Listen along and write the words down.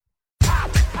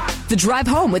The Drive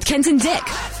Home with Kent and Dick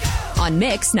on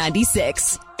Mix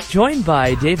 96. Joined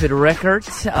by David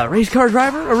Richert, a race car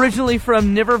driver, originally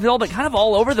from Niverville, but kind of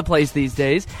all over the place these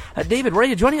days. David, where are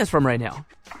you joining us from right now?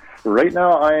 Right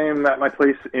now, I'm at my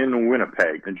place in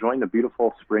Winnipeg, enjoying the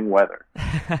beautiful spring weather.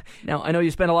 Now, I know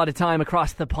you spend a lot of time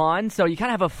across the pond, so you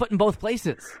kind of have a foot in both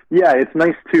places. Yeah, it's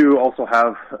nice to also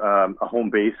have a home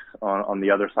base on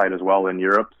the other side as well in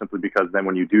Europe, simply because then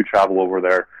when you do travel over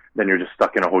there, then you're just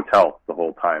stuck in a hotel the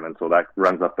whole time, and so that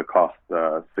runs up the cost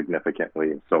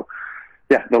significantly. So,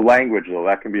 yeah, the language, though,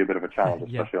 that can be a bit of a challenge,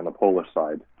 especially on the Polish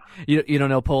side. You don't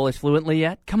know Polish fluently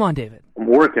yet? Come on, David. I'm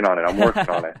working on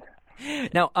it.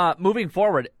 Now, moving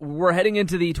forward, we're heading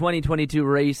into the 2022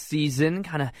 race season,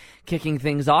 kind of kicking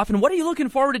things off. And what are you looking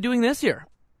forward to doing this year?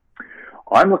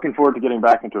 I'm looking forward to getting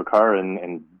back into a car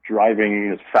and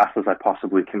driving as fast as I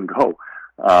possibly can go.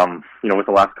 With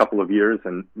the last couple of years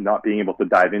and not being able to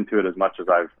dive into it as much as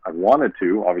I've wanted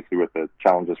to, obviously with the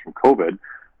challenges from COVID,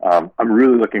 I'm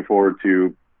really looking forward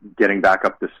to getting back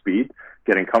up to speed,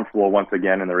 getting comfortable once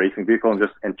again in the racing vehicle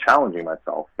and challenging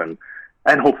myself and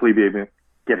hopefully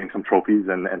getting some trophies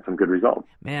and some good results.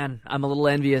 Man, I'm a little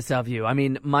envious of you. I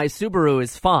mean, my Subaru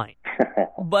is fine,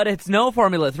 but it's no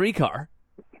Formula 3 car.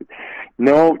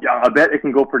 No, I bet it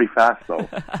can go pretty fast, though.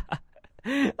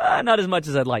 Not as much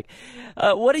as I'd like.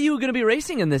 What are you going to be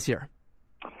racing in this year?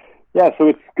 Yeah, so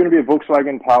it's going to be a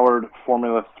Volkswagen-powered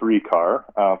Formula 3 car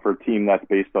for a team that's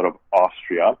based out of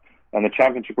Austria. And the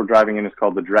championship we're driving in is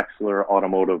called the Drexler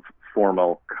Automotive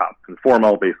Formel Cup. And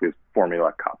Formel basically is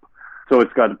Formula Cup. So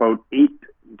it's got about 8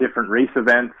 different race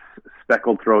events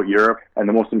speckled throughout Europe. And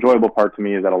the most enjoyable part to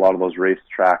me is that a lot of those race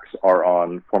tracks are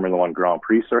on Formula One Grand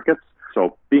Prix circuits.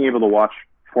 So being able to watch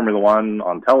Formula One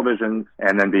on television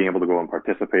and then being able to go and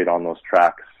participate on those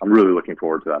tracks, I'm really looking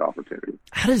forward to that opportunity.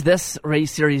 How does this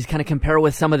race series kind of compare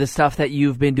with some of the stuff that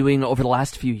you've been doing over the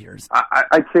last few years?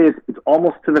 I'd say it's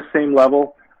almost to the same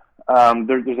level.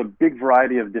 There's a big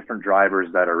variety of different drivers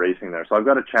that are racing there. So I've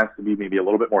got a chance to be maybe a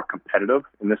little bit more competitive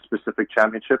in this specific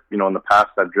championship. In the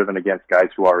past, I've driven against guys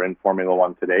who are in Formula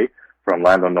One today, from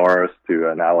Lando Norris to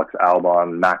an Alex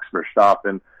Albon, Max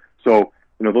Verstappen. So,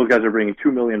 those guys are bringing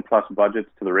 $2 million plus budgets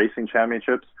to the racing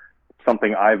championships,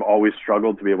 something I've always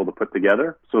struggled to be able to put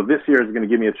together. So this year is going to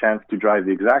give me a chance to drive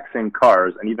the exact same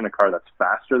cars and even a car that's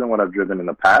faster than what I've driven in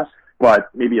the past,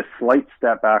 but maybe a slight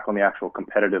step back on the actual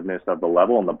competitiveness of the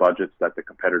level and the budgets that the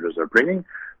competitors are bringing.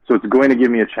 So it's going to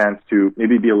give me a chance to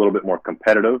maybe be a little bit more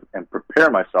competitive and prepare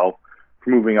myself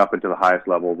for moving up into the highest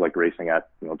levels, like racing at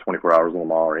 24 Hours in Le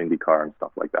Mans or IndyCar and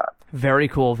stuff like that. Very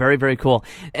cool, very, very cool.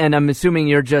 And I'm assuming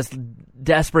you're just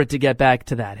desperate to get back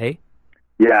to that, hey?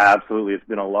 Yeah, absolutely. It's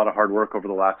been a lot of hard work over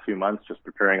the last few months, just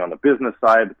preparing on the business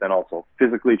side, but then also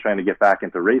physically trying to get back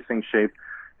into racing shape.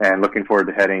 And looking forward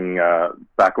to heading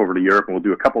back over to Europe, and we'll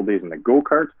do a couple of days in the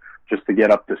go-kart just to get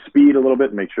up to speed a little bit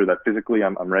and make sure that physically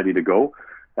I'm ready to go.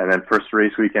 And then first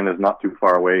race weekend is not too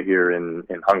far away here in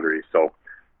Hungary, so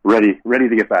ready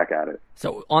to get back at it.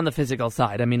 So on the physical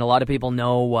side, I mean, a lot of people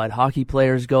know what hockey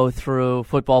players go through,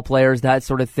 football players, that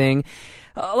sort of thing.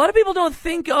 A lot of people don't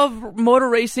think of motor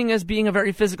racing as being a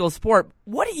very physical sport.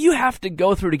 What do you have to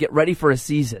go through to get ready for a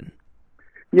season?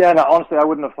 Yeah, no, honestly, I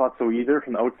wouldn't have thought so either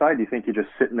from the outside. You think you're just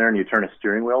sitting there and you turn a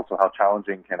steering wheel, so how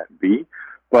challenging can it be?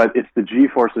 But it's the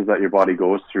G-forces that your body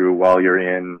goes through while you're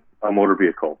in a motor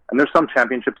vehicle. And there's some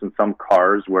championships and some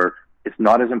cars where it's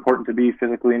not as important to be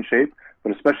physically in shape,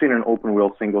 but especially in an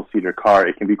open-wheel single-seater car,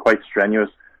 it can be quite strenuous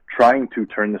trying to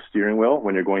turn the steering wheel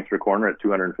when you're going through a corner at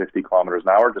 250 kilometers an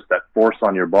hour, just that force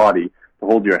on your body to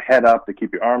hold your head up, to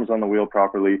keep your arms on the wheel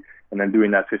properly, and then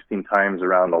doing that 15 times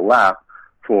around the lap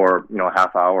for a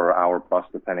half hour or hour plus,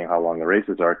 depending how long the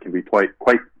races are, can be quite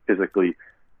physically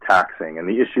taxing. And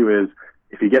the issue is,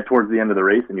 if you get towards the end of the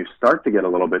race and you start to get a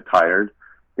little bit tired,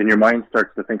 then your mind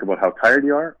starts to think about how tired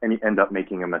you are, and you end up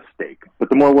making a mistake. But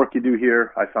the more work you do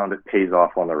here, I found it pays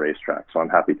off on the racetrack, so I'm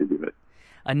happy to do it.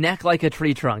 A neck like a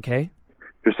tree trunk, eh?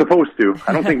 You're supposed to.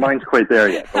 I don't think mine's quite there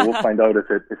yet, but we'll find out if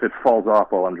it falls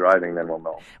off while I'm driving, then we'll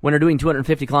know. When you're doing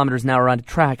 250 kilometers an hour on a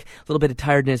track, a little bit of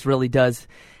tiredness really does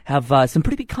have some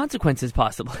pretty big consequences,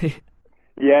 possibly.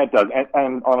 Yeah, it does.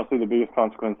 And honestly, the biggest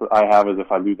consequence that I have is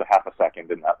if I lose a half a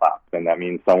second in that lap, then that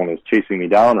means someone is chasing me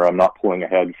down or I'm not pulling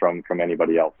ahead from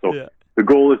anybody else. So yeah. The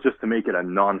goal is just to make it a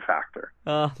non-factor.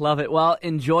 Love it. Well,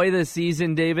 enjoy the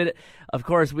season, David. Of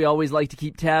course, we always like to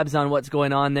keep tabs on what's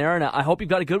going on there, and I hope you've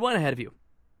got a good one ahead of you.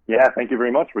 Yeah, thank you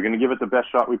very much. We're going to give it the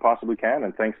best shot we possibly can,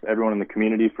 and thanks to everyone in the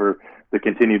community for the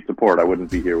continued support. I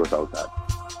wouldn't be here without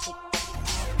that.